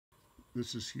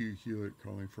This is Hugh Hewitt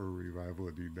calling for a revival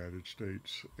of the United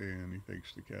States, and he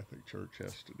thinks the Catholic Church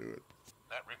has to do it.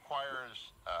 That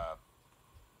requires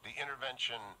the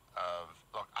intervention of,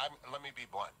 look, let me be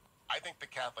blunt. I think the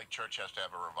Catholic Church has to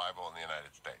have a revival in the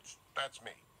United States. That's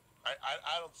me.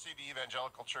 I don't see the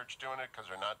evangelical church doing it because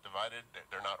they're not divided,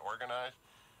 they're not organized.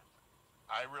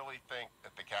 I really think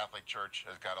that the Catholic Church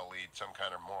has got to lead some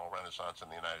kind of moral renaissance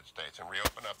in the United States and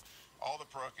reopen up all the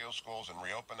parochial schools and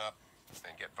reopen up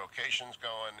and get vocations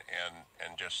going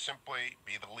and just simply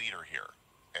be the leader here.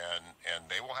 And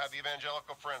they will have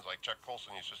evangelical friends, like Chuck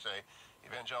Colson used to say,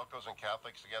 evangelicals and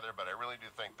Catholics together, but I really do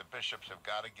think the bishops have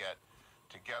got to get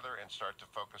together and start to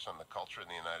focus on the culture in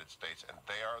the United States, and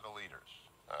they are the leaders.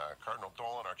 Cardinal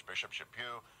Dolan, Archbishop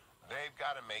Chaput, they've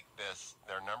got to make this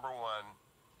their number one.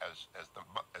 As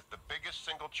the biggest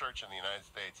single church in the United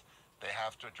States, they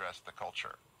have to address the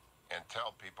culture and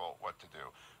tell people what to do.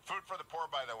 Food for the poor,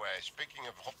 by the way. Speaking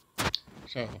of...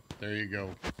 So, there you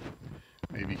go.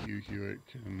 Maybe Hugh Hewitt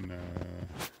can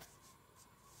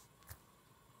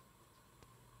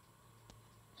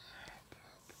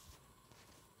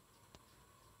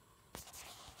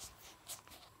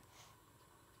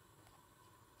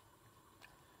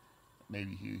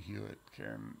maybe Hugh Hewitt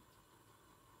can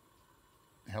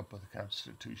help with the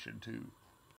Constitution too.